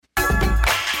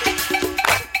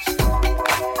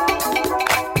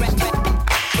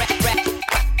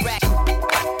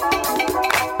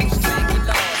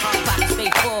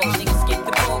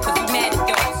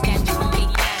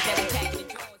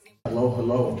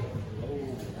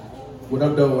What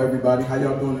up, though, everybody? How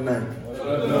y'all doing tonight?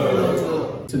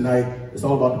 Tonight, it's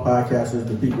all about the podcasters,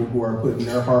 the people who are putting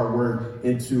their hard work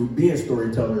into being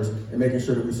storytellers and making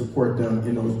sure that we support them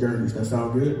in those journeys. That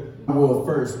sound good? I will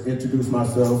first introduce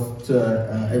myself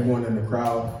to everyone in the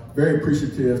crowd. Very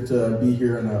appreciative to be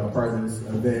here and a part of this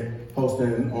event,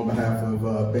 hosting on behalf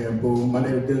of Bamboo. My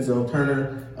name is Denzel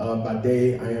Turner. By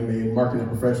day, I am a marketing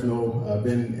professional. I've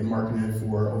been in marketing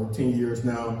for over 10 years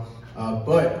now.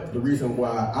 But the reason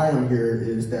why I am here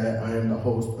is that I am the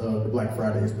host of the Black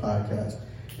Fridays podcast.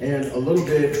 And a little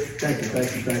bit, thank you,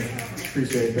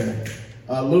 appreciate that.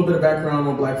 A little bit of background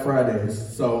on Black Fridays.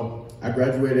 So I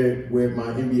graduated with my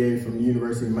MBA from the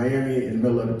University of Miami in the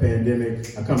middle of the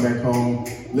pandemic. I come back home,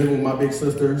 living with my big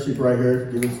sister. She's right here,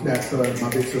 giving snaps to my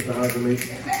big sister Angelique,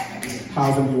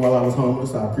 housing me while I was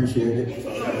homeless. I appreciate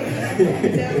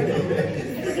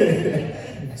it.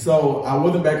 So I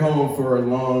wasn't back home for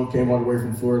long, came all the way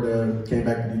from Florida, came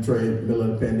back to Detroit, middle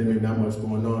of the pandemic, not much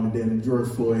going on, and then the George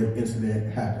Floyd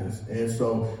incident happens. And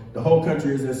so the whole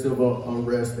country is in civil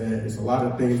unrest, and it's a lot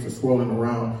of things that's swirling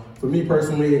around. For me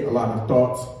personally, a lot of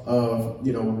thoughts of,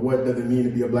 what does it mean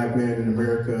to be a black man in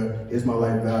America? Is my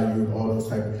life valued? All those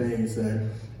type of things.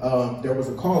 And there was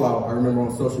a call out, I remember,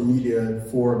 on social media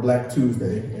for Black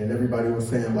Tuesday, and everybody was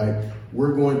saying,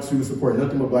 we're going to support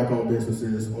nothing but black-owned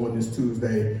businesses on this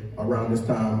Tuesday around this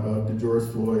time of the George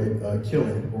Floyd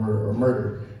killing or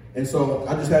murder. And so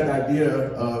I just had the idea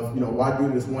of, why do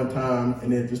this one time,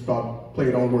 and then just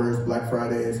played on words, Black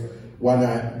Fridays. Why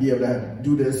not be able to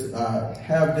do this,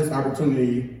 have this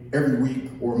opportunity every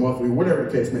week or monthly, whatever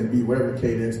the case may be, whatever the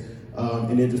cadence,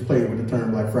 and then just play with the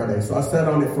term Black Friday. So I sat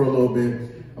on it for a little bit.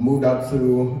 I moved out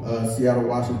to Seattle,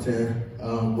 Washington,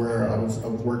 where I was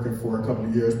working for a couple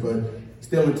of years, but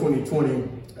still in 2020,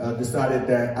 decided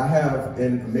that I have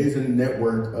an amazing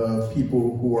network of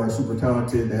people who are super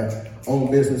talented, that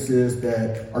own businesses,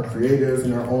 that are creatives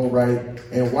in their own right,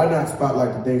 and why not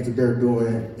spotlight the things that they're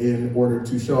doing in order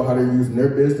to show how they're using their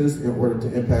business in order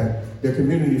to impact their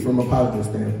community from a positive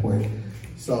standpoint.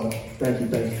 So thank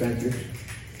you.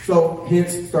 So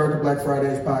hence started the Black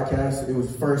Fridays podcast. It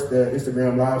was first the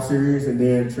Instagram Live series, and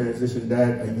then transitioned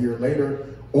that a year later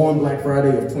on Black Friday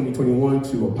of 2021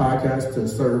 to a podcast to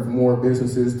serve more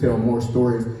businesses, tell more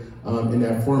stories in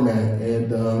that format.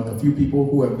 And a few people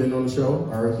who have been on the show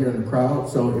are here in the crowd.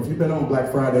 So if you've been on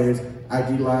Black Fridays,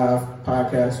 IG Live,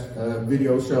 podcast,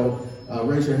 video show,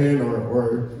 raise your hand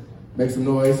or make some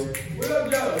noise. What up,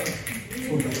 y'all?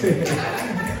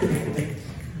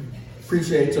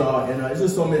 Appreciate y'all, and it's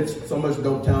just so much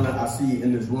dope talent I see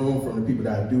in this room, from the people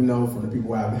that I do know, from the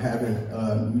people I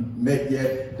haven't met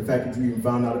yet. The fact that you even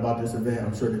found out about this event,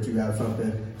 I'm sure that you have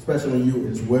something special in you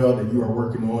as well that you are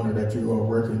working on or that you are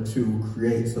working to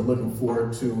create. So looking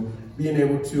forward to being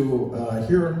able to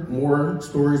hear more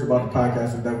stories about the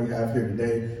podcasters that we have here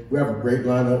today. We have a great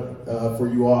lineup for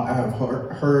you all. I have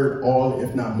heard all,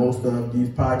 if not most, of these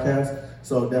podcasts.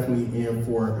 So definitely in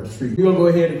for a treat. We're gonna go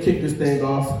ahead and kick this thing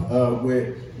off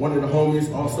with one of the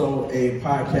homies, also a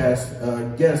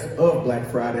podcast guest of Black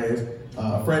Fridays,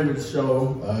 a friend of the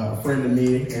show, a friend of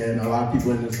me, and a lot of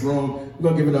people in this room.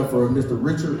 We're gonna give it up for Mr.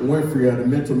 Richard Winfrey of the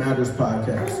Mental Matters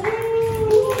podcast.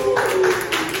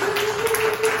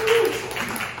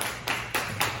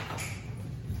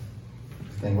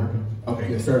 Thing working? Okay,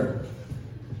 yes, sir.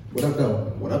 What up,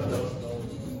 though?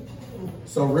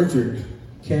 So, Richard,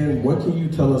 what can you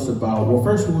tell us about, well,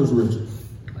 first, who is Richard?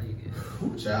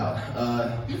 Child.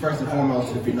 First and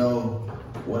foremost, if you know,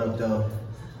 what up, though?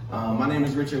 My name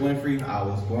is Richard Winfrey. I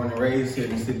was born and raised here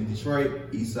in the city of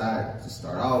Detroit, East Side to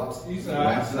start out, West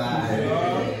Side.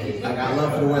 I got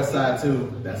love for the West Side,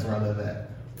 too. That's where I live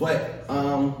at. But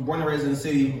born and raised in the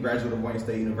city, graduate of Wayne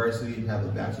State University, have a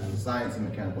bachelor's of science in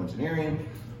mechanical engineering.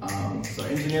 So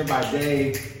engineer by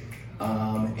day,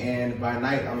 and by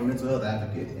night, I'm a mental health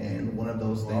advocate, and one of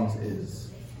those things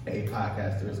is a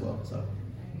podcaster as well.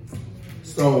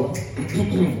 So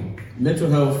mental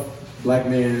health, black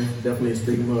man, definitely a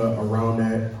stigma around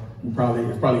that. It's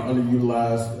probably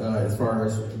underutilized as far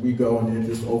as we go, and then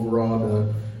just overall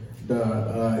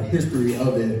the history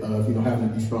of it, of having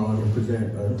to be strong and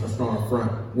present a strong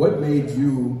front. What made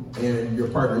you and your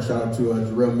partner, shout out to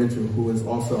Jarrell Mitchell, who is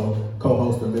also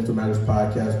co-host of Mental Matters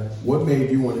podcast, what made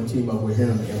you want to team up with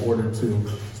him in order to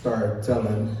start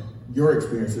telling your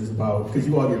experiences about, because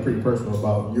you all get pretty personal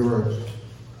about your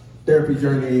therapy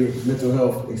journey, mental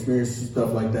health experiences,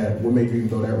 stuff like that. What made you even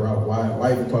go that route?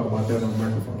 Why even talk about that on the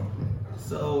microphone?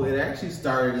 So it actually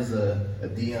started as a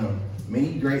DM.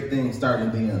 Many great things start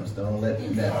in DMs. Don't let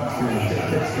that I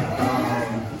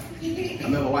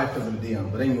met my wife because of the DM.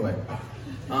 But anyway,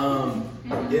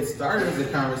 It started as a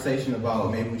conversation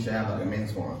about maybe we should have like a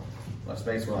men's forum, a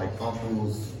space where like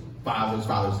uncles,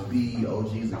 fathers to be,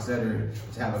 OGs, etc.,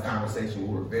 to have a conversation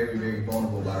where we're very, very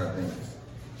vulnerable about our things.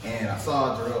 And I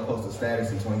saw Jarrell post a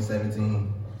status in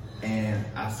 2017, and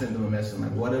I sent him a message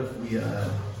like, what if we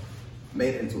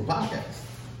made it into a podcast?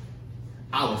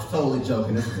 I was totally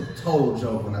joking. This was a total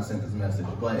joke when I sent this message,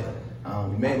 but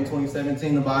we met in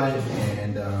 2017 about it,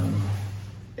 and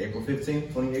April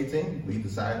 15th, 2018, we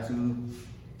decided to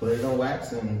put it on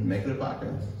wax and make it a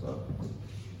podcast. So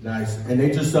nice. And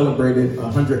they just celebrated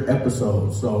 100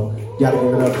 episodes, so you gotta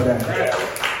give it up for that.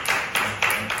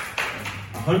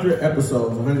 100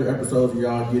 episodes of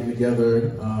y'all getting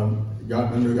together. I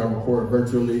know y'all record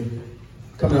virtually,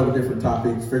 coming up with different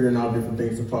topics, figuring out different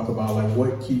things to talk about, like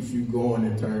what keeps you going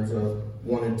in terms of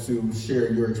wanting to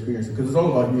share your experience, because it's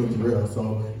all about you and Jarrell.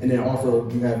 So, and then also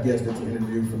you have guests that you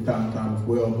interview from time to time as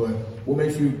well. But what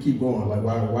makes you keep going? Like,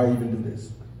 why even do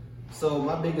this? So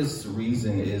my biggest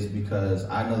reason is because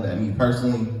I know that me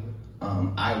personally,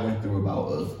 I went through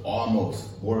about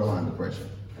almost borderline depression.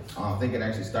 I think it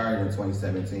actually started in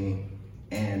 2017,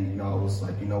 and I was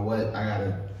like, you know what, I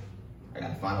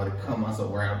gotta find a way to come myself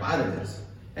where I'm out of this.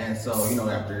 And so,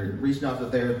 after reaching out to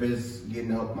therapists,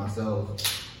 getting help myself,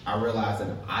 I realized that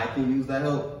if I can use that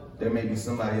help, there may be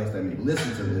somebody else that may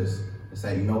listen to this and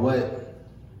say, you know what,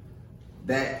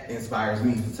 that inspires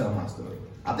me to tell my story.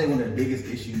 I think one of the biggest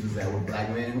issues is that we're black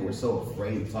men, we're so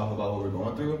afraid to talk about what we're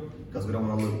going through because we don't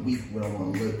want to look weak, we don't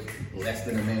want to look less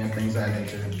than a man, things of that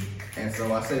nature. And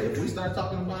so I said, if we start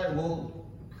talking about it, we'll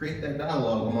create that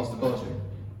dialogue amongst the culture,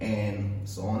 and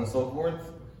so on and so forth.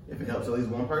 If it helps at least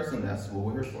one person, that's what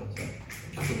we're here for.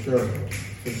 So.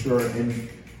 For sure. And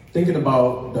thinking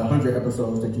about the 100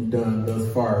 episodes that you've done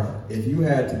thus far, if you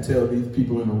had to tell these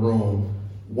people in the room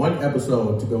one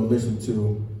episode to go listen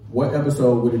to, what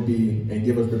episode would it be, and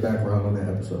give us the background on that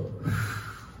episode?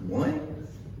 One?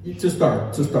 To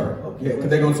start. Okay. Yeah, because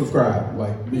they're going to subscribe.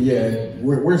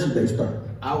 Where should they start?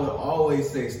 I would always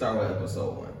say start with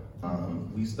episode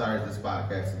 1. We started this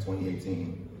podcast in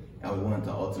 2018, and we wanted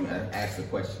to ultimately ask the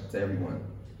question to everyone,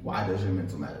 why does your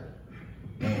mental matter?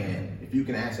 And if you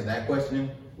can answer that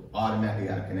question, we automatically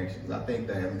got a connection. Because I think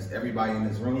that at least everybody in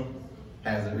this room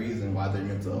has a reason why their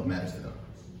mental health matters to them.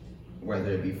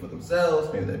 Whether it be for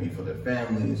themselves, maybe it be for their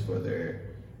families, for their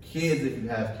kids, if you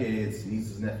have kids,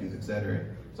 nieces, nephews, etc.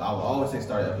 So I would always say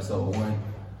start at episode 1.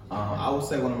 I would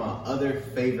say one of my other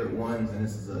favorite ones, and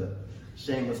this is a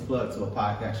shameless plug to a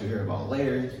podcast you'll hear about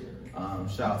later.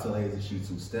 Shout out to Ladies and Shoots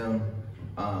Who STEM.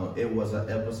 It was an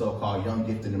episode called Young,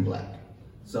 Gifted, and Black.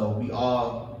 So we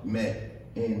all met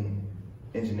in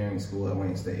engineering school at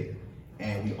Wayne State,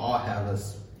 and we all have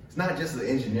it's not just the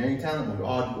engineering talent, but we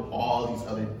all do all these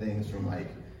other things, from like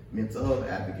mental health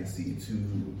advocacy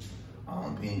to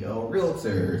being a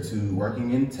realtor to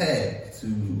working in tech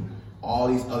to all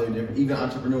these other different, even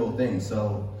entrepreneurial things.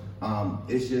 So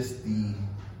it's just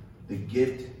the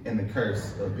gift and the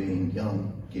curse of being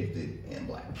young, gifted, and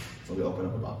black. So we open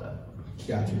up about that.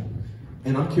 Gotcha.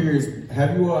 And I'm curious,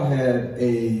 have you all had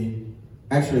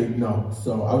actually, no.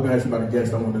 So I was gonna ask you about a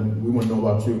guest. We want to know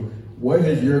about you. What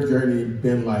has your journey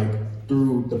been like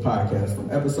through the podcast, from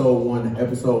episode 1 to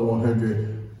episode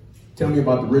 100? Tell me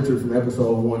about the Richard from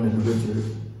episode 1 and the Richard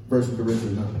versus the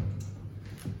Richard now.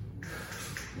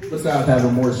 Besides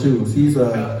having more shoes, he's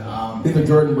a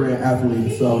Jordan brand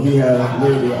athlete, so he has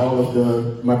literally all of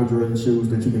the Michael Jordan shoes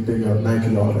that you can think of,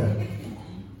 Nike, all that.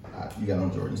 You got on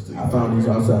Jordans too. I found these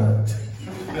outside.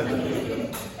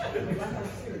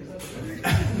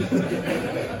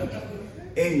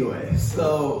 Anyway,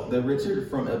 so the Richard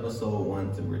from episode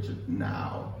 1 to Richard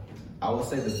now, I would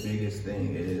say the biggest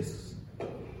thing is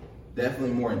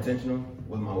definitely more intentional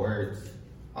with my words.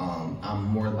 I'm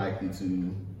more likely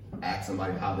to ask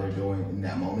somebody how they're doing in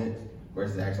that moment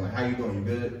versus asking like, how you doing, you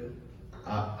good?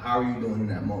 How are you doing in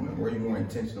that moment? Were you more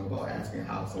intentional about asking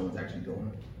how someone's actually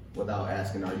doing without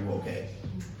asking, are you okay?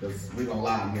 Because we're gonna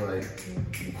lie and be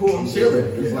like, cool, I'm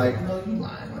chilling. It's like, no, you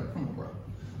lying. Like, come on,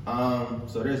 bro.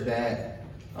 So there's that.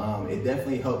 It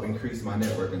definitely helped increase my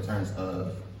network in terms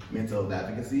of mental health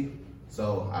advocacy.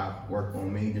 So I work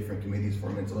on many different committees for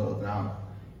mental health now.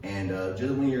 And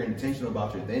just when you're intentional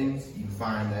about your things, you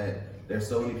find that there's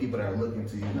so many people that are looking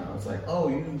to you now. It's like, oh,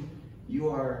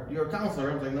 you're a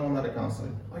counselor. I'm like, no, I'm not a counselor.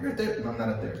 Oh, you're a therapist. No, I'm not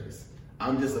a therapist.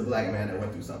 I'm just a black man that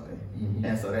went through something. Mm-hmm.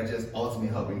 And so that just ultimately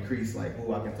helped increase like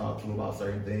who I can talk to about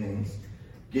certain things,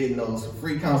 getting those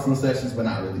free counseling sessions, but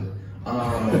not really.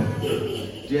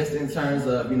 Just in terms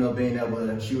of, being able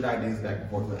to shoot ideas back and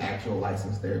forth with actual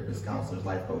licensed therapists, counselors,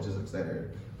 life coaches, etc.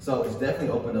 So it's definitely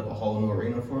opened up a whole new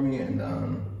arena for me, and I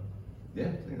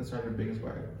think that's probably the biggest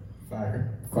part.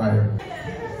 Fire.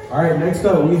 All right, next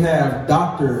up we have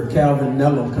Dr. Calvin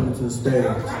Nellum coming to the stage.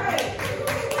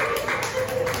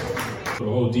 Put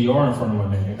a whole DR in front of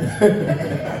my name.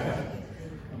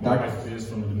 My wife is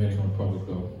from the Dominican Republic,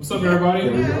 though. What's up, everybody?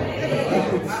 There we go.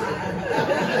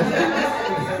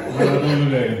 How y'all doing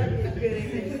today?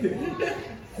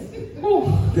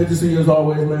 Good to see you as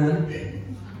always, man.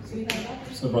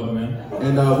 What's up, brother, man?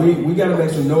 And we got to make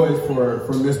some noise for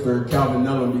Mr. Calvin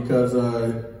Nellum because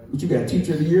what you got,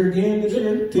 Teacher of the Year again this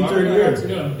year? Teacher of the Year.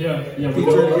 Yeah.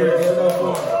 Teacher of the Year again.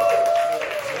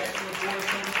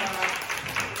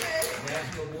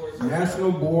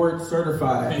 National Board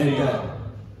Certified.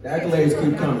 The accolades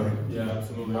keep coming. Yeah,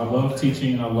 absolutely. I love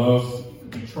teaching. I love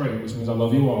Detroit, which means I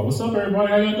love you all. What's up,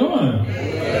 everybody? How y'all doing?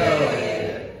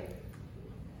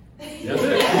 That's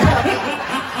it.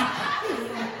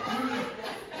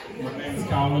 My name is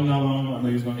Calvin Nellum. I know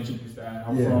he was going to introduce that.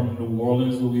 I'm from New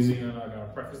Orleans, Louisiana. I got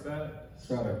to preface that.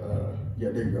 Shout out.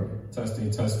 There you go.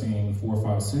 Testing, 4,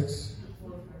 5, 6.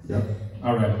 Yep.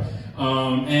 All right.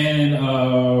 And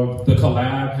the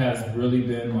collab has really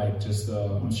been like just,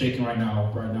 I'm shaking right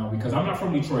now because I'm not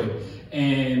from Detroit.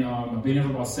 And I've been here for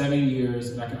about 7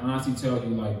 years. And I can honestly tell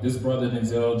you, like, this brother,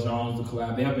 Denzel Jones, the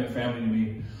collab, they have been family to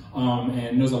me.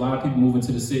 And there's a lot of people moving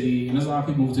to the city. And there's a lot of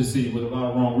people moving to the city with a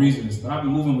lot of wrong reasons. But I've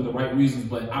been moving with the right reasons,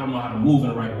 but I don't know how to move in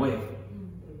the right way.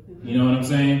 You know what I'm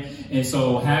saying? And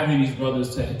so having these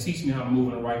brothers to teach me how to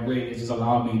move in the right way, it just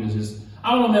allowed me to just,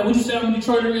 I don't know, man. Would you say I'm a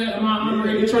Detroiter yet? Am I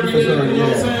honorary Detroiter yet? You know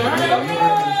what I'm saying? All right,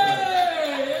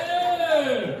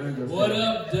 yeah. What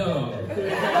up, though?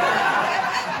 Did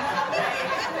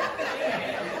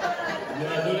I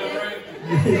do that right?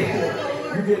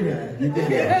 You get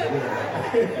that.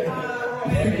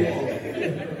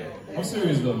 I'm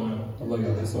serious, though, man. I love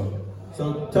y'all. That's all.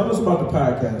 So tell us about the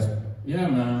podcast. Yeah,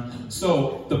 man.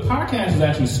 So the podcast was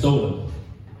actually stolen.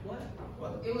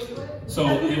 So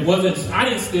it wasn't, I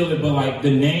didn't steal it, but like the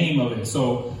name of it.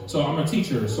 So I'm a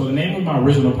teacher. So the name of my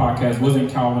original podcast wasn't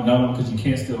Calvin Nellum because you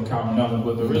can't steal Calvin Nellum,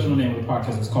 but the original name of the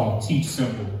podcast was called Teach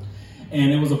Simple.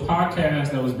 And it was a podcast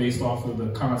that was based off of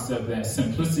the concept that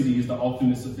simplicity is the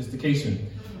ultimate sophistication,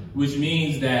 which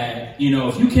means that, you know,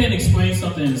 if you can't explain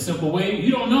something in a simple way,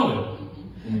 you don't know it.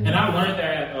 And I learned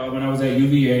that when I was at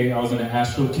UVA. I was in the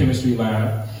astrochemistry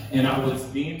lab, and I was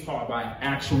being taught by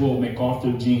actual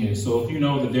MacArthur genius. So if you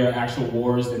know that there are actual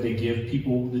awards that they give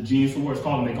people, the Genius Award is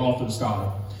called a MacArthur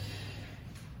Scholar.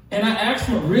 And I asked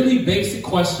him a really basic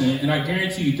question, and I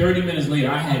guarantee you 30 minutes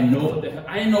later, I didn't know what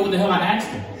the hell I asked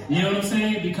him. You know what I'm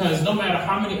saying? Because no matter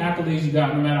how many accolades you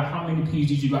got, no matter how many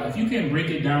PhDs you got, if you can't break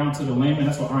it down to the layman,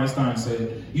 that's what Einstein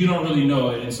said, you don't really know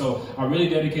it. And so I really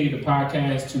dedicated the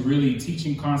podcast to really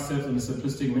teaching concepts in a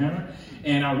simplistic manner.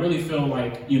 And I really feel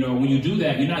like, you know, when you do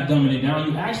that, you're not dumbing it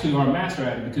down. You actually are a master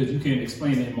at it because you can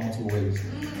explain it in multiple ways.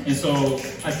 And so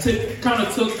I kind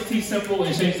of took Teach Simple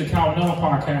and changed the Calvin Nellum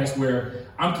podcast where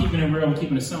I'm keeping it real, I'm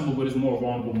keeping it simple, but it's more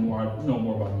vulnerable, more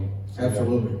about me. So,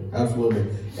 Absolutely.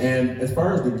 And as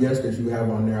far as the guests that you have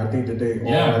on there, I think that they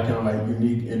all are kind of like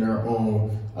unique in their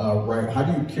own right. How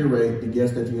do you curate the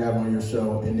guests that you have on your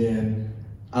show? And then,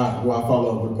 I'll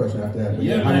follow up with a question after that.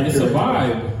 Yeah, man, it's a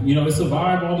vibe. You know, it's a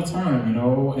vibe all the time, you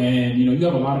know. And, you know, you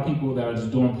have a lot of people that are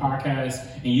just doing podcasts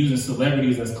and using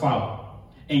celebrities as clout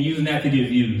and using that to get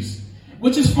views.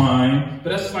 Which is fine,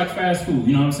 but that's just like fast food.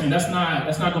 You know what I'm saying? That's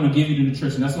not going to give you the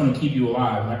nutrition. That's going to keep you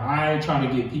alive. Like I try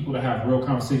to get people to have real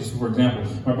conversations. For example,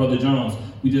 my brother Jones,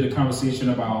 we did a conversation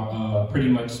about pretty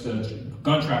much the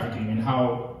gun trafficking and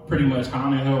how in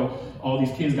the hell all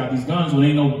these kids got these guns when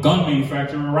ain't no gun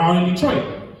manufacturer around in Detroit.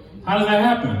 How does that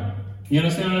happen? You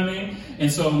understand what I mean?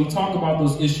 And so we talk about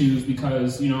those issues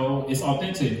because, you know, it's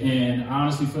authentic. And I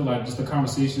honestly feel like just the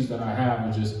conversations that I have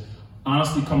are just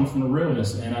honestly coming from the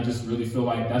realness, and I just really feel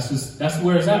like that's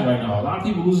where it's at right now. A lot of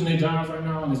people losing their jobs right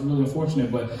now, and it's really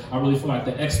unfortunate, but I really feel like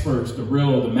the experts, the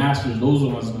masters, those are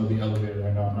the ones that are going to be elevated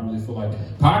right now. And I really feel like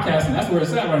podcasting, that's where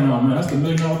it's at right now, man. That's the $1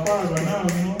 million prize right now,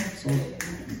 you know? So.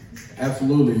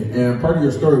 Absolutely. And part of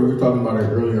your story, we were talking about it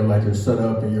earlier, like your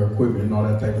setup and your equipment and all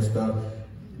that type of stuff.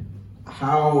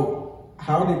 How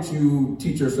did you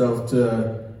teach yourself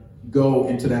to go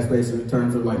into that space in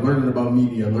terms of like learning about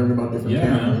media, learning about different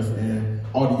cameras and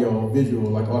audio, visual,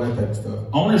 like all that type of stuff?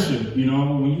 Ownership, you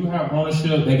know, when you have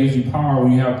ownership, that gives you power.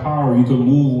 When you have power, you can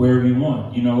move wherever you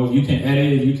want. You know, if you can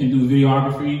edit, if you can do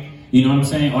videography, you know what I'm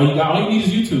saying? All you need is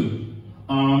YouTube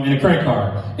and a credit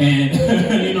card. And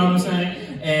you know what I'm saying?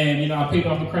 And, you know, I paid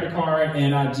off the credit card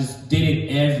and I just did it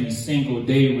every single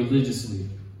day religiously.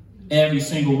 Every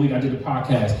single week I did a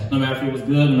podcast, no matter if it was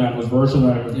good, no matter if it was virtual, no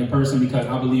matter if it was in person, because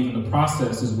I believe in the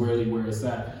process is really where it's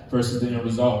at versus the end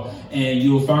result. And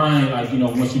you'll find, like, you know,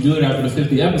 once you do it after the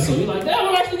 50th episode, you're like, damn,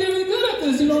 I'm actually getting really good at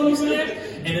this, you know what I'm saying?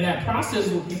 And then that process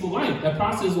is what people like. That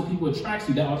process is what people attract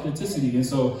you, that authenticity. And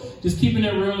so just keeping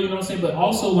it real, you know what I'm saying? But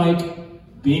also,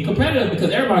 like, being competitive,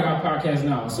 because everybody got podcasts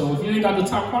now. So if you ain't got the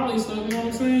top quality stuff, you know what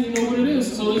I'm saying? You know what it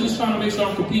is. So they're just trying to make sure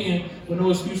I'm competing with no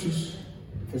excuses.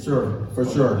 For sure, for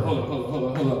sure.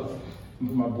 Hold up.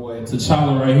 My boy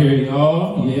T'Challa right here,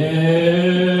 y'all.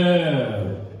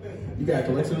 Yeah. You got a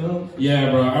collection of those?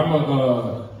 Yeah, bro. I'm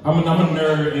a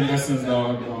nerd in essence,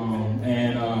 dog.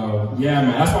 Yeah,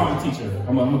 man. That's why I'm a teacher.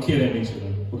 I'm a kid at nature.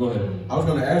 But go ahead. I was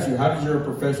going to ask you, how does your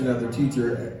profession as a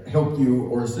teacher help you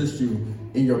or assist you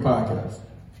in your podcast?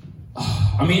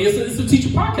 I mean, it's a teacher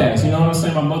podcast. You know what I'm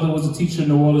saying? My mother was a teacher in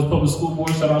New Orleans Public School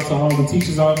Board. Shout out to all the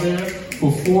teachers out there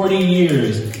for 40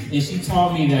 years. And she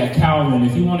taught me that, Calvin,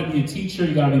 if you want to be a teacher,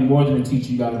 you got to be more than a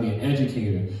teacher. You got to be an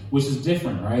educator, which is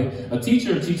different, right? A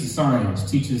teacher teaches science,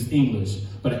 teaches English.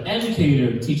 But an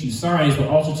educator teaches you science, but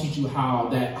also teach you how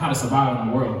to survive in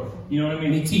the world. You know what I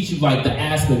mean? They teach you, like, the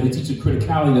aspect. They teach you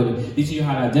criticality of it. They teach you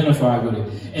how to identify with it.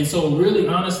 And so really,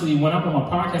 honestly, when I'm on my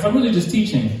podcast, I'm really just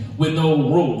teaching with no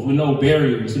rules, with no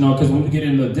barriers, you know, because when we get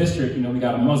in the district, you know, we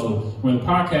got a muzzle. When the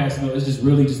podcast, you know, it's just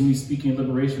really just me speaking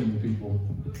liberation to people.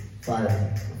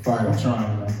 Fire. I'm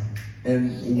trying, man.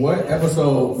 And what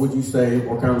episode would you say,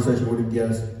 or conversation with a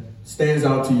guest, stands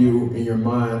out to you in your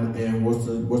mind, and what's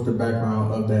the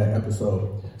background of that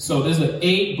episode? So there's an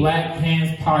 8 Black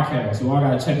Hands podcast. You all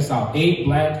gotta check this out. 8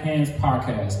 Black Hands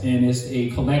podcast, and it's a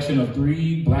collection of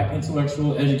 3 Black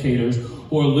intellectual educators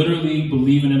who are literally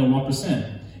believing in the 1%.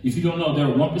 If you don't know, there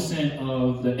are 1%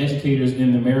 of the educators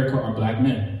in America are Black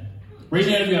men. Raise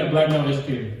your hand if you got a Black male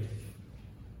educator.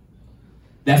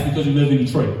 That's because you live in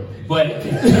Detroit. But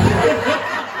you know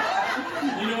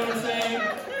what I'm saying?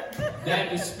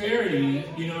 That disparity,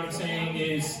 you know what I'm saying,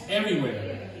 is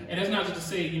everywhere. And that's not just to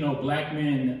say, you know, Black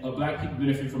men, Black people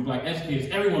benefit from Black educators.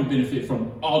 Everyone benefit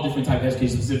from all different types of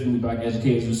education, specifically Black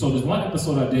educators. And so this one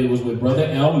episode I did was with Brother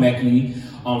L. Meckley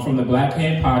from the Black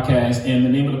Hand podcast. And the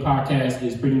name of the podcast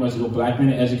is pretty much, you know, Black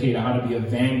men educator, how to be a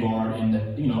vanguard in a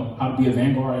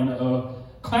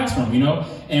classroom, you know?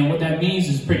 And what that means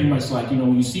is pretty much like, you know,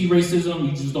 when you see racism,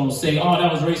 you just don't say, oh,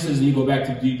 that was racism, you go back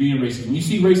to being racist. When you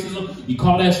see racism, you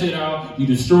call that shit out, you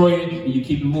destroy it, and you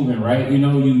keep it moving, right? You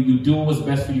know, you do what's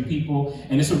best for your people.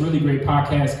 And it's a really great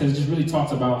podcast because it just really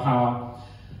talks about how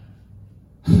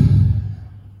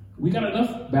we got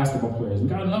enough basketball players, we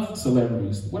got enough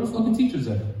celebrities. Where the fucking teachers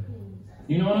at?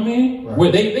 You know what I mean? Right.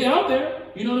 Where they out there.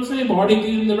 You know what I'm saying? But are they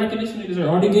getting the recognition they deserve?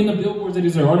 Are they getting the billboards they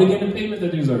deserve? Are they getting the payments they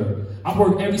deserve? I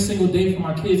work every single day for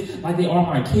my kids like they are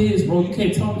my kids, bro. You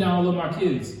can't tell me that I love my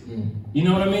kids. You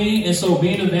know what I mean? And so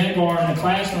being a vanguard in the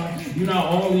classroom, you're not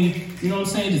only, you know what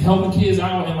I'm saying, just helping kids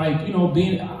out and, like, you know,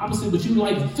 being opposite, but you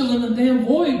like filling the damn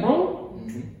void, bro.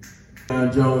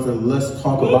 Jones, and Let's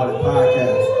Talk About It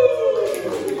podcast.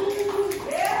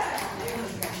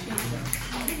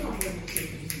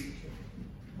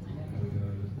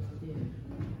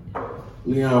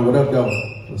 Leon, what up, though?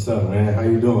 What's up, man? How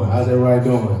you doing? How's everybody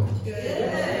doing?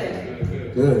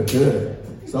 Good.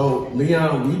 So,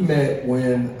 Leon, we met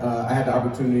when I had the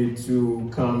opportunity to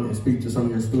come and speak to some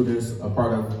of your students, a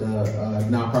part of the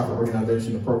nonprofit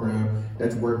organization, the program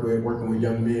that you working with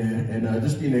young men, and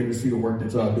just being able to see the work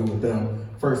that y'all do with them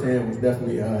firsthand was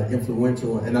definitely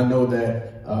influential. And I know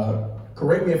that,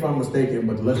 correct me if I'm mistaken,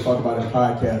 but the Let's Talk About It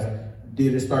podcast,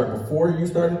 did it start before you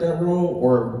started that role,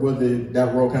 or was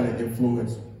that role kind of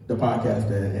influence the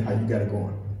podcast and how you got it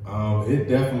going? It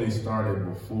definitely started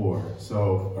before.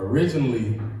 So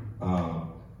originally,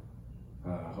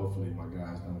 hopefully my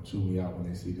guys don't chew me out when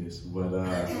they see this, but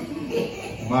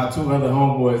my 2 other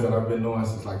homeboys that I've been knowing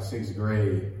since like 6th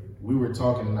grade, we were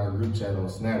talking in our group chat on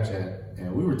Snapchat,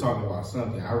 and we were talking about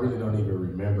something. I really don't even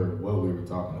remember what we were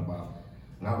talking about.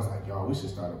 And I was like, y'all, we should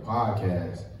start a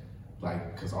podcast.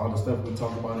 Like, cause all the stuff we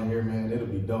talk about in here, man, it'll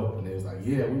be dope. And they was like,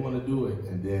 yeah, we want to do it.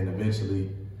 And then eventually,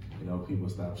 you know, people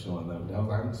stopped showing up. And I was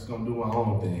like, I'm just gonna do my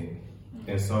own thing.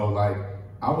 And so, like,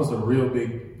 I was a real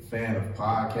big fan of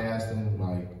podcasting.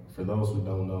 Like, for those who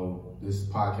don't know, this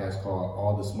podcast called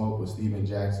All the Smoke with Steven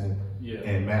Jackson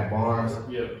and Matt Barnes.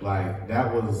 Like,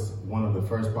 that was one of the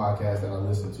first podcasts that I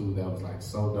listened to that was like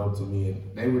so dope to me.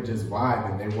 And they were just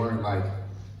vibing. They weren't like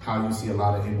how you see a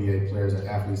lot of NBA players and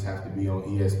athletes have to be on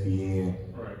ESPN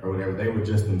or whatever. They were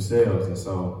just themselves. And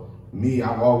so me,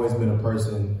 I've always been a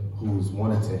person who's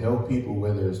wanted to help people,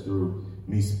 whether it's through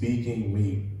me speaking,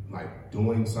 me like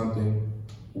doing something,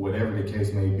 whatever the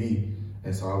case may be.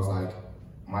 And so I was like,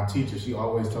 my teacher, she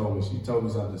always told me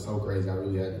something so crazy, I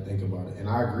really had to think about it. And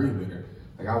I agreed with her.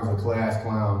 Like, I was a class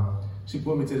clown. She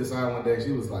put me to the side one day.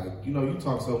 She was like, you know, you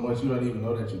talk so much, you don't even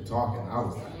know that you're talking. I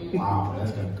was like, wow,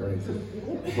 that's kind of crazy.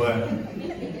 But,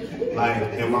 like,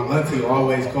 and my auntie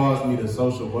always calls me the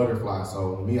social butterfly.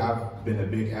 So, me, I've been a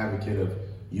big advocate of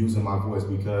using my voice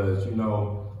because, you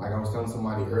know, like I was telling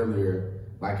somebody earlier,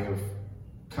 like if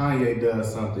Kanye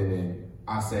does something and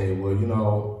I say, well, you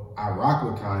know, I rock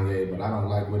with Kanye, but I don't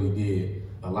like what he did,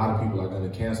 a lot of people are going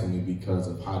to cancel me because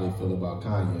of how they feel about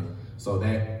Kanye. So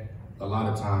that a lot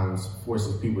of times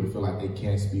forces people to feel like they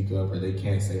can't speak up or they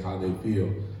can't say how they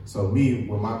feel. So me,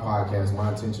 with my podcast,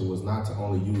 my intention was not to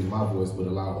only use my voice, but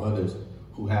allow others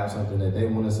who have something that they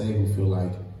want to say, who feel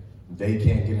like they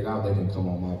can't get it out, they can come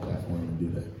on my platform and do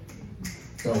that.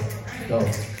 Dope.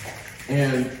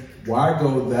 And why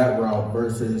go that route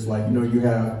versus, like, you know, you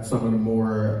have some of the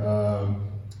more,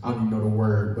 I don't even know the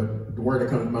word, but the word that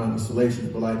comes to mind is salacious,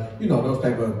 but like, you know, those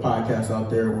type of podcasts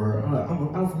out there where I'm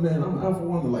an alpha man, I'm an alpha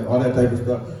woman, like all that type of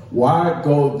stuff. Why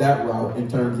go that route in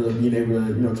terms of being able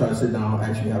to, you know, try to sit down,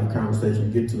 actually have a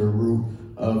conversation, get to the root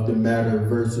of the matter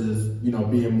versus, you know,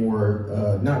 being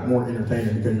more, not more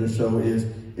entertaining, because your show is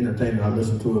entertaining, I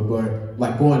listen to it, but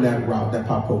like going that route, that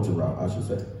pop culture route, I should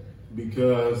say.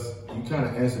 Because you kind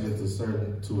of answered it to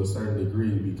a certain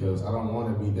degree, because I don't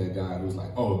want to be that guy who's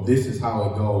like, oh, this is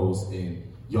how it goes and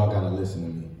y'all got to listen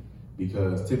to me.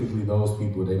 Because typically those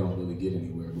people, they don't really get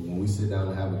anywhere. But when we sit down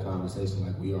and have a conversation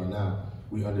like we are now,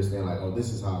 we understand like, oh,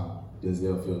 this is how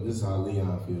Denzel feels, this is how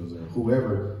Leon feels, or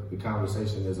whoever the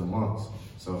conversation is amongst.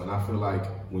 So, and I feel like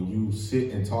when you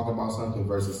sit and talk about something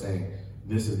versus saying,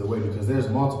 this is the way, because there's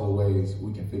multiple ways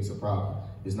we can fix a problem.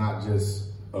 It's not just,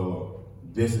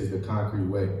 this is the concrete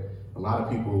way. A lot of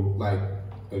people, like,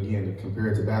 again, to compare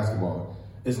it to basketball,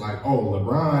 it's like, oh,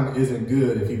 LeBron isn't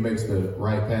good if he makes the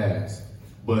right pass.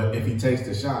 But if he takes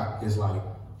the shot, it's like,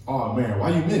 oh man, why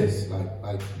you miss?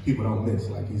 Like people don't miss,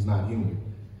 like he's not human.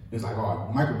 It's like,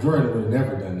 oh, Michael Jordan would have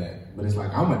never done that. But it's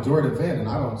like, I'm a Jordan fan and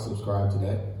I don't subscribe to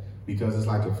that. Because it's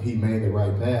like, if he made the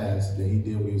right pass, then he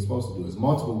did what he was supposed to do. There's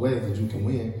multiple ways that you can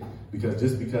win, because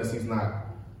just because he's not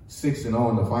 6-0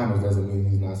 in the finals doesn't mean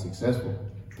he's not successful.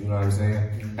 You know what I'm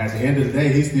saying? At the end of the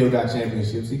day, he still got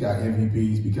championships. He got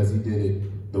MVPs because he did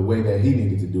it the way that he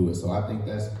needed to do it. So I think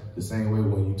that's the same way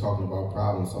when you're talking about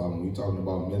problem solving, when you're talking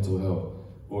about mental health,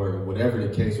 or whatever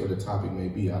the case or the topic may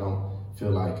be. I don't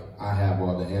feel like I have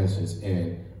all the answers,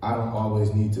 and I don't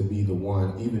always need to be the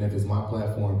one, even if it's my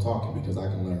platform talking, because I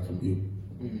can learn from you.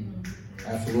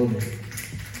 Absolutely.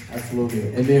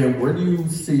 Absolutely. And then where do you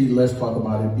see Let's Talk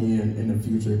About It being in the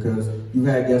future? Because you've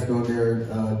had guests on there,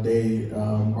 they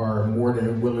are more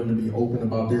than willing to be open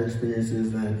about their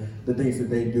experiences and the things that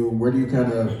they do. Where do you how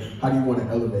do you want to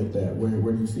elevate that? Where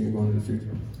do you see it going in the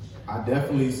future? I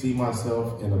definitely see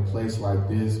myself in a place like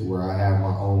this where I have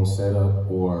my own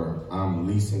setup, or I'm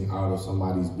leasing out of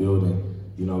somebody's building,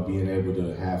 you know, being able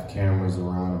to have cameras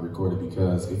around and record it.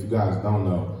 Because if you guys don't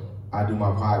know, I do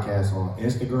my podcast on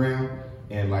Instagram.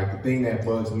 And like the thing that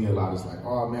bugs me a lot is like,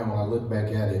 oh man, when I look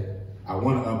back at it, I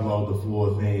want to upload the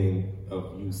full thing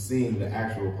of you seeing the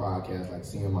actual podcast, like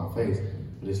seeing my face.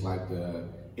 But it's like the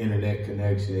internet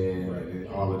connection and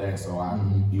all of that. So I,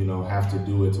 you know, have to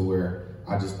do it to where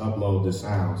I just upload the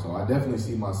sound. So I definitely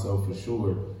see myself for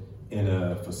sure in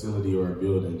a facility or a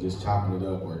building, just chopping it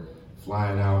up or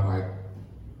flying out like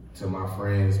to my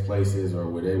friends' places or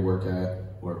where they work at,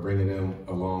 or bringing them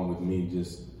along with me,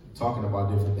 just talking about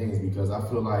different things. Because I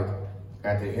feel like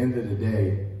at the end of the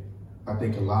day, I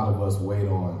think a lot of us wait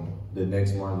on the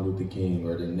next Martin Luther King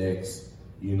or the next,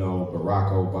 you know,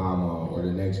 Barack Obama or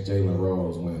the next Jalen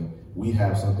Rose, when we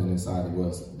have something inside of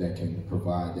us that can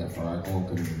provide that for our own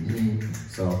community.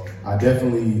 So I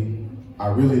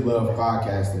really love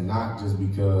podcasting, not just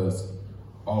because,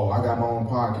 oh, I got my own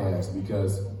podcast,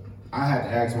 because I had to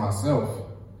ask myself,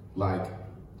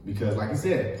 because like you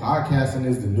said, podcasting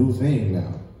is the new thing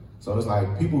now. So it's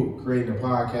like people creating a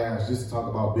podcast just to talk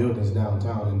about buildings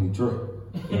downtown in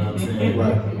Detroit. You know what I'm saying?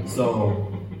 Right.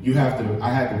 So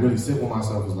I had to really sit with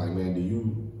myself. It's like, man, do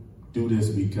you do this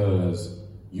because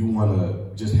you want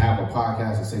to just have a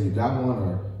podcast and say you got one,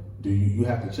 or do you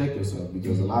have to check yourself?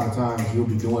 Because a lot of times you'll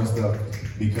be doing stuff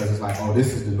because it's like, oh,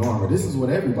 this is the norm, or this is what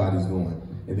everybody's doing.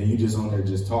 And then you just on there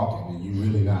just talking, and you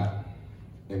really not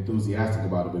enthusiastic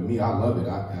about it. But me, I love it.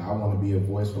 I want to be a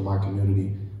voice for my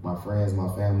community, my friends, my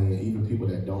family, and even people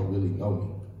that don't really know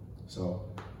me. So,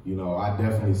 you know, I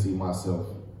definitely see myself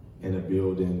in a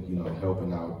building, you know,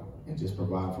 helping out and just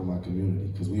provide for my community,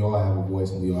 because we all have a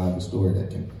voice and we all have a story that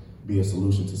can be a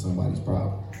solution to somebody's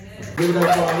problem. Give it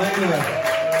up for Elena.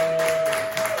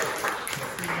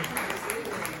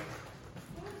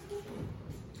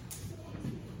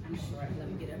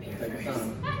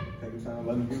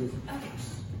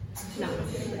 No.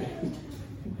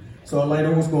 So,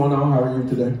 Elena, what's going on? How are you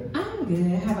today? I'm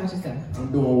good. How about yourself?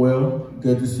 I'm doing well.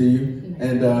 Good to see you.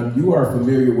 And you are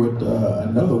familiar with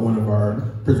another one of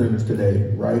our presenters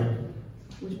today, right?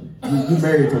 Which one? You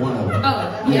married to one of them.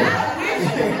 Oh, yeah.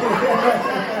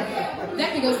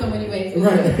 That could go so many ways.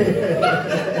 Right.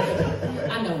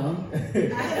 I know him.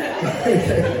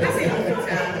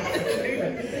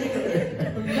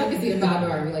 Y'all can see a vibe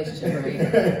of our relationship,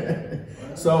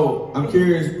 right? So I'm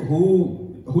curious,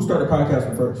 who started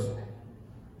podcasting first?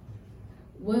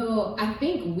 Well, I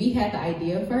think we had the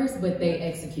idea first, but they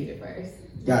executed first.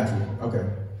 Got you. Okay.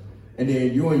 And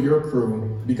then you and your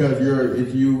crew, because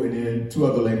it's you and then two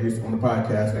other ladies on the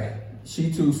podcast. Right.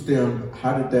 She Too STEM.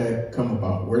 How did that come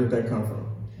about? Where did that come from?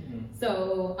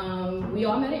 So we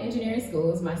all met at engineering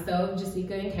schools, myself,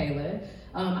 Jessica, and Kayla.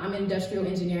 I'm industrial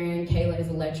engineering, Kayla is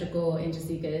electrical, and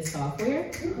Jessica is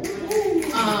software. So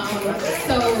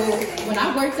when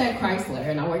I worked at Chrysler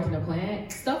and I worked in a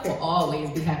plant, stuff will always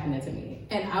be happening to me.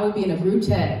 And I would be in a group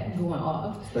chat going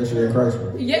off. Especially at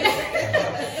Chrysler. Yeah.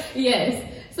 Yes.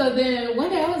 So then one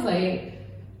day I was like,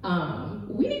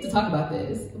 we need to talk about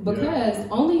this because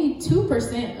only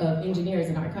 2% of engineers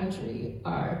in our country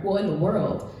in the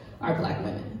world are Black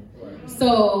women.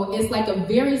 So it's like a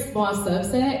very small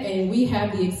subset, and we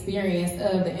have the experience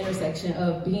of the intersection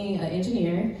of being an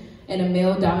engineer in a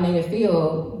male-dominated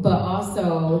field, but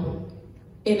also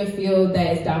in a field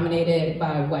that is dominated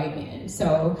by white men.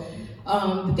 So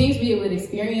the things we would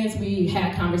experience, we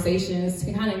had conversations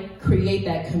to kind of create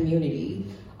that community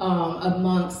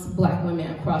amongst Black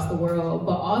women across the world,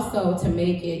 but also to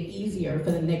make it easier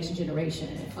for the next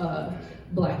generation of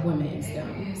Black women in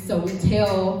STEM. So we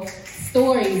tell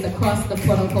stories across the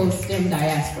quote-unquote STEM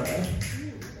diaspora.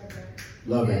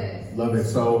 Love it. Love it.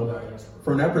 So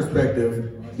from that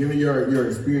perspective, given your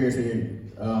experience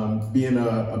in being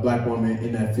a Black woman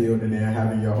in that field and then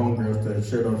having your homegirls to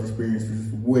share those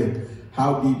experiences with,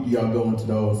 how deep do y'all go into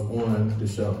those on the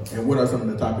show? And what are some of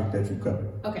the topics that you cover?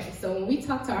 Okay, so when we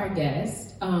talk to our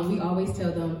guests, we always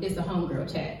tell them it's a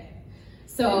homegirl chat.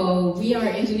 So we are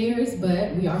engineers,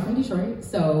 but we are from Detroit,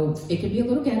 so it can be a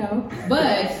little ghetto.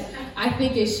 But I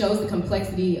think it shows the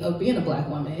complexity of being a Black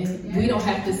woman. We don't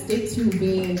have to stick to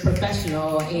being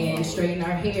professional and straighten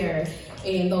our hair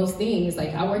and those things.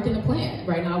 Like, I worked in a plant.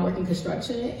 Right now I work in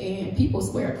construction, and people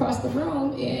swear across the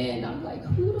room, and I'm like,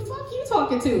 who the fuck are you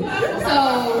talking to?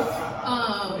 So,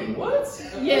 What?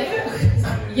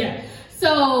 yeah. Yeah.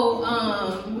 So,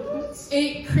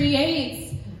 it creates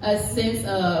a sense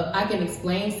of I can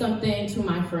explain something to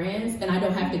my friends and I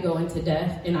don't have to go into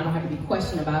depth and I don't have to be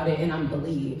questioned about it and I'm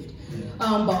believed.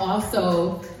 But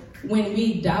also, when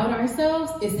we doubt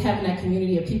ourselves, it's having that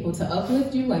community of people to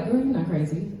uplift you, like, girl, you're not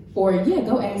crazy. Or, yeah,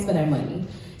 go ask for that money.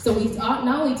 So we not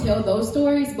only tell those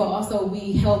stories, but also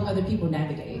we help other people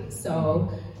navigate.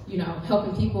 So,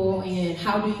 helping people in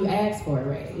how do you ask for a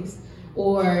raise?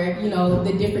 Or,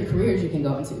 the different careers you can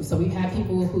go into. So we've had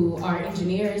people who are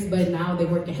engineers, but now they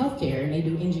work in healthcare and they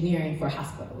do engineering for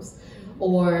hospitals.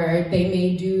 Or they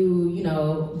may do,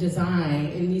 design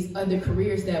and these other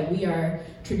careers that we are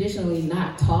traditionally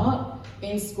not taught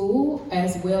in school,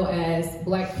 as well as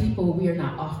Black people, we are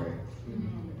not offered.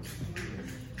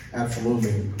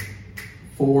 Absolutely.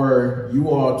 For you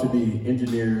all to be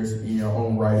engineers in your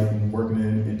own right and working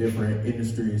in different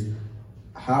industries,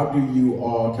 how do you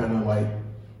all kind of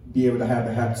be able to have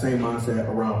the same mindset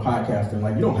around podcasting?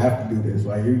 Like, you don't have to do this.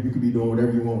 Like, you could be doing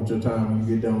whatever you want with your time when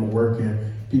you get done with work and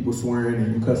people swearing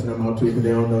and you cussing them out too because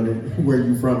they don't know where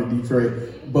you from in Detroit.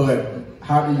 But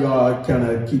how do y'all kind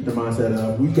of keep the mindset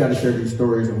of, we got to share these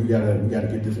stories and we got to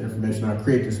get this information out,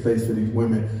 create this space for these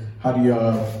women? How do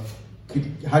y'all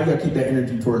keep that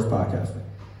energy towards podcasting?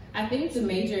 I think the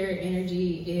major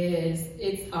energy is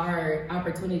it's our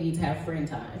opportunity to have friend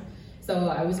time.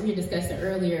 So we were discussing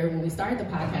earlier, when we started the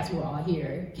podcast, we were all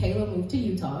here. Kayla moved to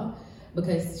Utah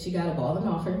because she got a ball and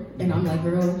offer. And I'm like,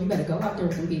 girl, you better go out there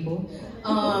with some people.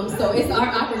 So it's our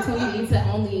opportunity to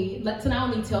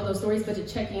not only tell those stories, but to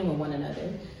check in with one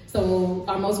another. So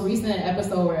our most recent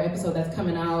episode that's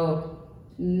coming out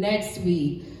next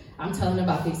week, I'm telling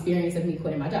about the experience of me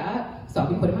quitting my job. So I'll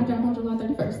be quitting my job on July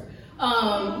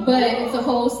 31st. But it's a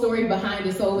whole story behind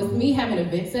it. So it was me having a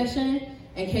vent session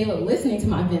and Kayla listening to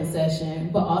my vent session,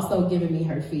 but also giving me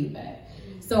her feedback.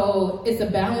 So it's a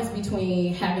balance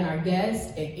between having our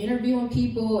guests and interviewing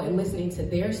people and listening to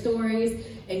their stories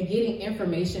and getting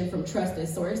information from trusted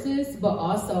sources, but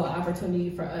also an opportunity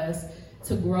for us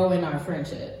to grow in our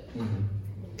friendship.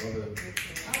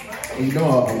 You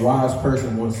know, a wise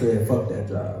person once said, fuck that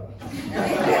job.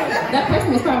 That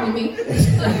person was probably me.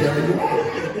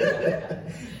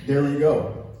 There we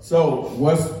go. So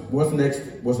what's next?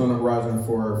 What's on the horizon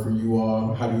for you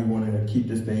all? How do you want to keep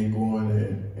this thing going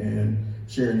and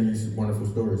sharing these wonderful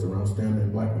stories around STEM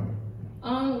and Black women?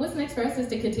 What's next for us is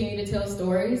to continue to tell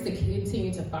stories, to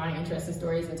continue to find interesting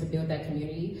stories, and to build that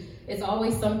community. It's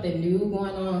always something new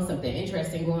going on, something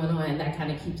interesting going on, and that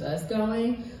kind of keeps us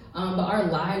going. But our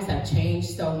lives have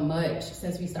changed so much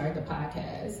since we started the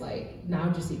podcast. Like,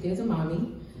 now Jessica is a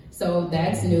mommy, so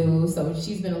that's new. So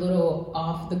she's been a little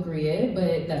off the grid,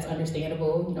 but that's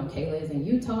understandable. You know, Kayla is in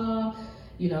Utah.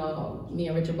 You know, me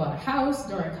and Richard bought a house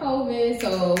during COVID.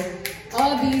 So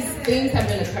all of these things have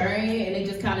been occurring, and it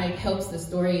just kind of helps the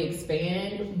story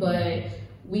expand. But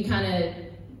we kind of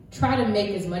try to make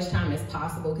as much time as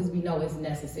possible because we know it's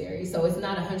necessary. So it's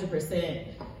not 100%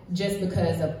 just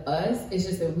because of us. It's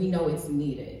just that we know it's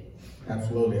needed.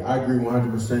 Absolutely. I agree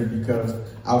 100% because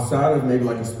outside of maybe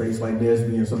like a space like this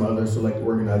and some other select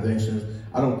organizations,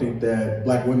 I don't think that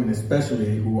Black women,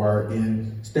 especially who are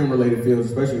in STEM-related fields,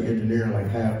 especially engineering, like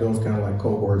have those kind of like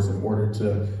cohorts in order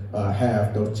to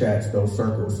have those chats, those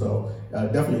circles. So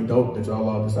definitely dope that y'all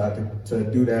all decided to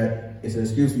do that. It's an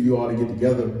excuse for you all to get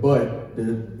together, but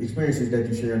the experiences that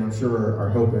you share, and I'm sure are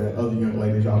helping other young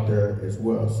ladies out there as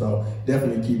well. So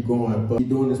definitely keep going. But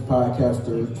doing this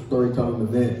podcaster storytelling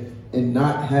event and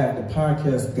not have the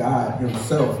podcast god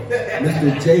himself,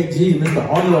 Mr. JG, Mr.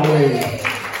 Audio Wave,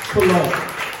 pull up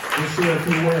and share a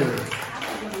few words.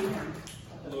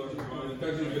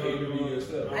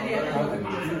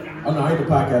 Oh no, I ain't the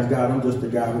podcast guy. I'm just the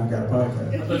guy who got a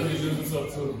podcast. I thought you was using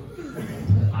stuff too.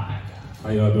 How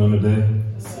y'all doing today?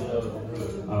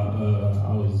 I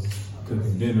was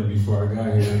cooking dinner before I got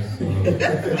here.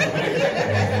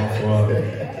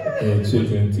 So,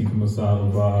 chicken, tikka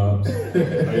masala vibes.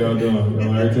 How y'all doing? Y'all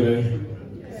alright today?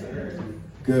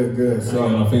 Good. So,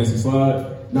 on a fancy slide?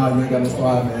 No, you ain't got no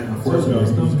slide, man.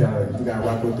 Unfortunately, you gotta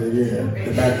rock with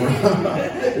the background.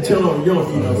 But you don't need no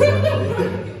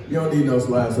slide. You don't need no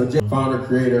slides. So, Jay, founder,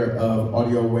 creator of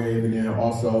Audio Wave, and then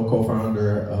also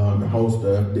co-founder and host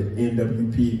of the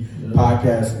NWP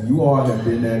podcast. You all have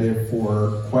been at it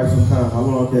for quite some time. How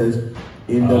long has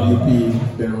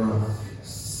NWP been around?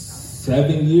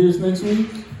 7 years next week.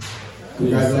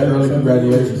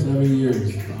 Congratulations. 7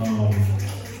 years.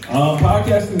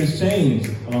 Podcasting has changed.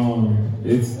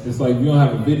 It's like you don't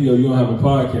have a video, you don't have a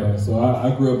podcast. So I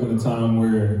grew up in a time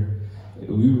where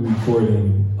we were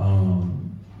recording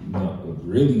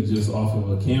really just off of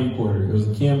a camcorder. It was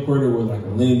a camcorder with like a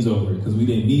lens over it because we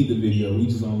didn't need the video. We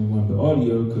just only wanted the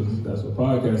audio because that's what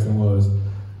podcasting was.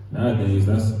 Nowadays,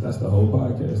 that's the whole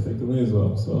podcast. Take the lens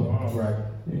off. So right.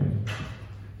 Yeah.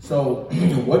 So,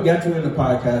 what got you into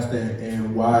podcasting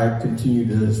and why continue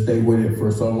to stay with it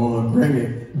for so long?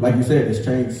 Granted, like you said, it's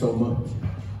changed so much.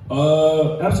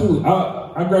 Absolutely.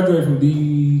 I graduated from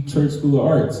the Church School of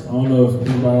Arts. I don't know if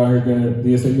anybody out here got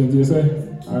DSA. You know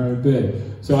DSA? All right, bet.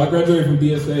 So I graduated from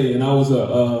DSA, and I was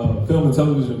a film and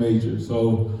television major.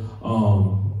 So,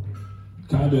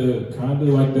 kind of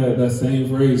like that same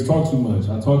phrase, talk too much.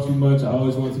 I talk too much. I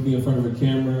always wanted to be in front of a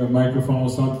camera, a microphone,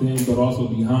 something, but also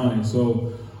behind.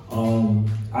 So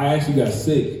I actually got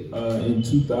sick in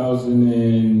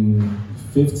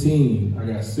 2015. I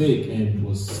got sick and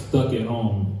was stuck at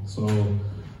home. So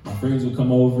my friends would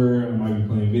come over, I might be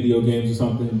playing video games or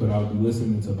something, but I would be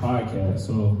listening to podcasts.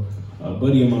 So a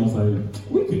buddy of mine was like,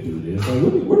 we could do this. Like,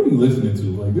 what are you listening to?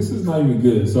 Like, this is not even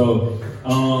good. So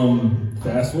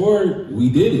fast forward, we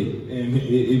did it, and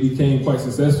it became quite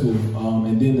successful.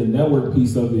 And then the network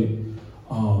piece of it,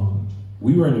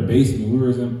 we were in the basement. We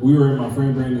were in my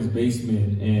friend Brandon's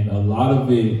basement, and a lot of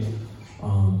it,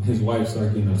 his wife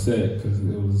started getting upset because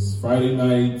it was Friday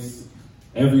nights,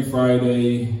 every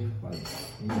Friday. Like,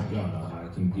 y'all know how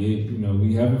it can get. You know,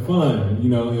 we having fun. You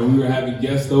know, and we were having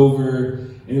guests over,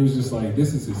 and it was just like,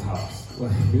 this is his house.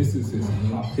 Like, this is his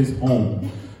home.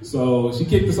 So she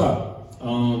kicked us out.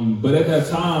 But at that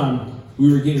time, we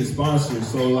were getting sponsors,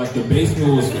 so like the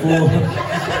basement was full.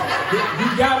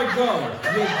 You gotta go.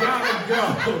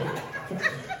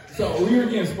 So we were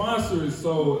getting sponsors,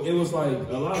 so it was like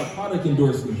a lot of product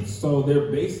endorsements. So their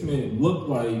basement looked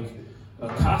like a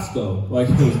Costco. Like,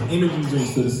 it was energy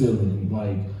drinks to the ceiling,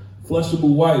 like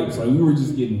flushable wipes. Like, we were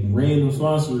just getting random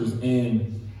sponsors,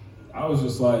 and I was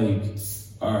just like,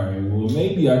 all right, well,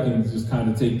 maybe I can just kind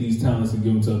of take these talents and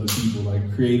give them to other people,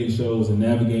 like creating shows and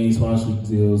navigating sponsorship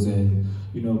deals and,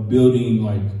 you know, building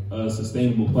like a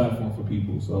sustainable platform for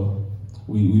people. So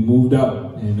we moved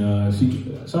out, and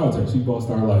shout out to her, she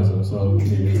bossed our lives up. So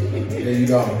there you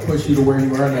go, push you to where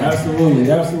you are now. Absolutely.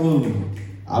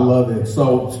 I love it.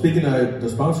 So speaking of the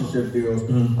sponsorship deals,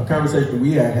 a conversation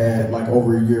we had like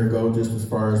over a year ago, just as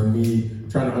far as me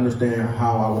trying to understand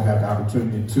how I would have the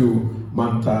opportunity to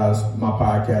monetize my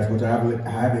podcast, which I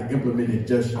haven't implemented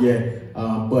just yet,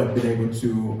 but been able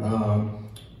to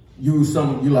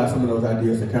utilize some of those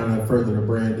ideas to kind of further the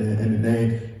brand and the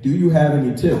name. Do you have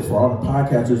any tips for all the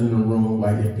podcasters in the room?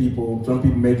 Like some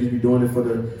people may just be doing it for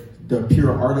the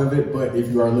pure art of it, but if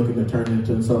you are looking to turn it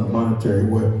into something monetary,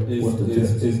 what's the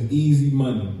tips? It's easy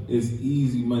money. It's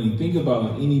easy money. Think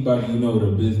about anybody you know with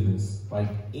a business. Like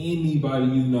anybody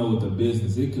you know with a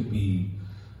business. It could be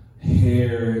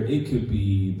hair. It could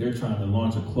be they're trying to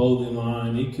launch a clothing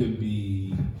line. It could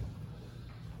be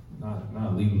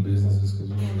not leaving businesses because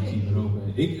you want to keep it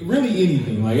open. It really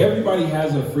anything. Like everybody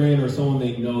has a friend or someone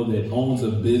they know that owns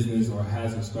a business or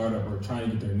has a startup or trying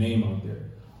to get their name out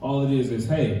there. All it is,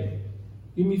 hey,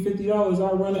 give me $50,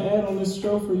 I'll run an ad on this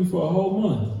show for you for a whole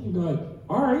month. You'd be like,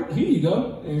 all right, here you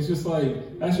go. And it's just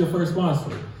like, that's your first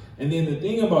sponsor. And then the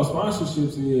thing about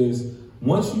sponsorships is,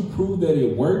 once you prove that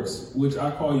it works, which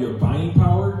I call your buying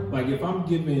power, like if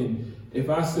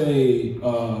I say,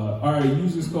 all right,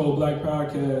 use this code Black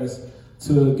Podcast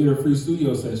to get a free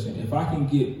studio session. If I can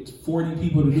get 40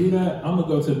 people to do that, I'm gonna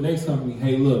go to the next company,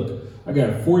 hey, look, I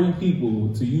got 40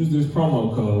 people to use this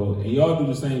promo code, and y'all do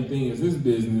the same thing as this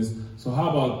business. So how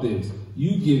about this?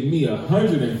 You give me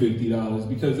 $150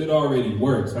 because it already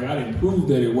works. Like I didn't prove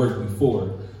that it worked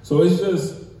before. So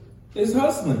it's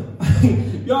hustling.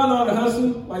 Y'all know how to hustle.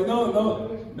 Like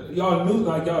no, y'all knew,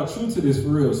 like y'all true to this for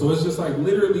real. So it's just like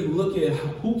literally look at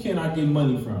who can I get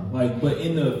money from, like, but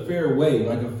in a fair way,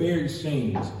 like a fair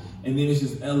exchange. And then it's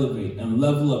just elevate and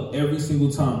level up every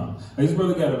single time. Like this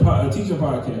brother got a teacher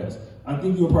podcast. I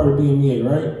think you're part of BMEA,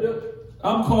 right? Yep.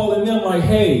 I'm calling them like,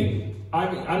 hey,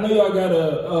 I know y'all got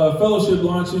a fellowship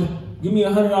launching. Give me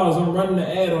 $100. I'm running an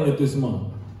ad on it this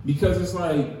month. Because it's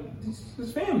like,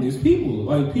 it's family, it's people.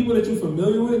 Like people that you're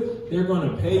familiar with, they're going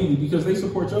to pay you because they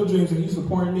support your dreams and you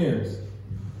supporting theirs.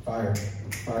 Fire.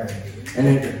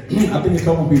 And I think a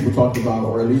couple people talked about,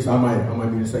 or at least I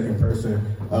might be the second person,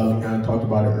 kind of talked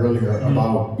about it earlier,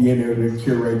 about being able to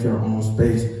curate your own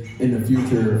space in the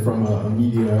future from a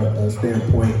media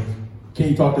standpoint. Can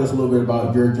you talk to us a little bit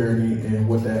about your journey and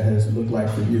what that has looked like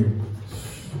for you?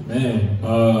 Man,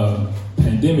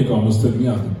 pandemic almost took me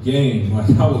out the game. Like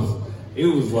it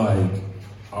was like,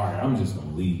 all right, I'm just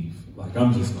gonna leave. Like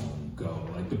I'm just gonna go.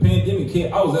 Like the pandemic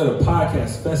hit, I was at a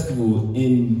podcast festival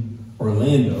in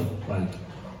Orlando. Like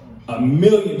 1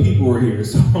 million people were here.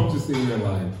 So I'm just sitting there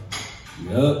like,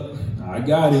 yep, I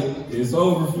got it. It's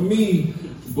over for me.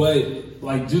 But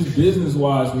like just business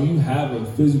wise, when you have a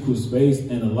physical space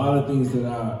and a lot of things that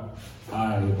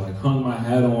I like hung my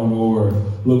hat on or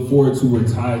look forward to were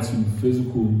tied to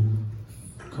physical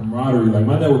camaraderie. Like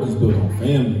my network is built on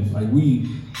family. Like we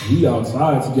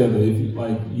outside together. If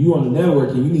you on the network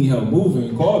and you need help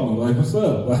moving, call me. Like what's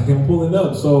up? Like I'm pulling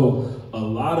up. So a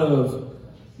lot of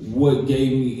what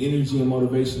gave me energy and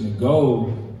motivation to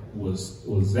go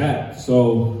was that.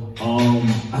 So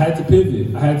I had to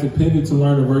pivot. I had to pivot to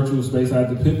learn a virtual space. I had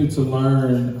to pivot to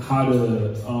learn how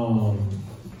to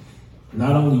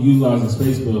not only utilize the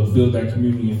space but build that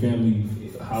community and family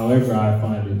however I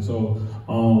find it. So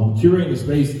curating the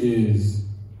space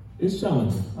it's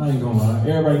challenging. I ain't gonna lie.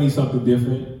 Everybody needs something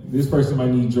different. This person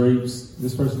might need drapes.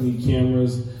 This person need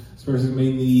cameras. This person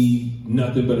may need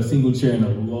nothing but a single chair and a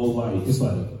low light. It's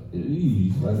like, I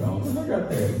don't think I got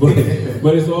that.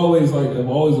 But it's always like, I'm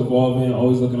always evolving,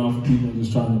 always looking out for people and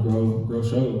just trying to grow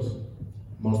shows.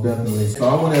 Most definitely. So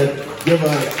I want to give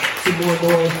two more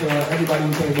noise to everybody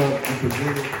who came up and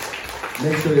presented.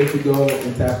 Make sure that you go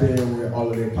and tap in with all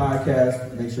of their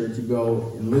podcasts. Make sure that you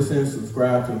go and listen,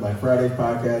 subscribe to the Black Fridays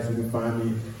podcast. You can find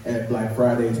me at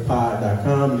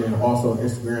blackfridayspod.com, and then also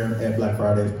Instagram at Black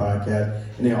Fridays Podcast,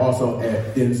 and then also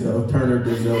at Denzel Turner,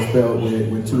 Denzel spelled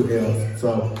with 2 L's.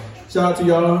 So shout out to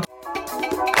y'all.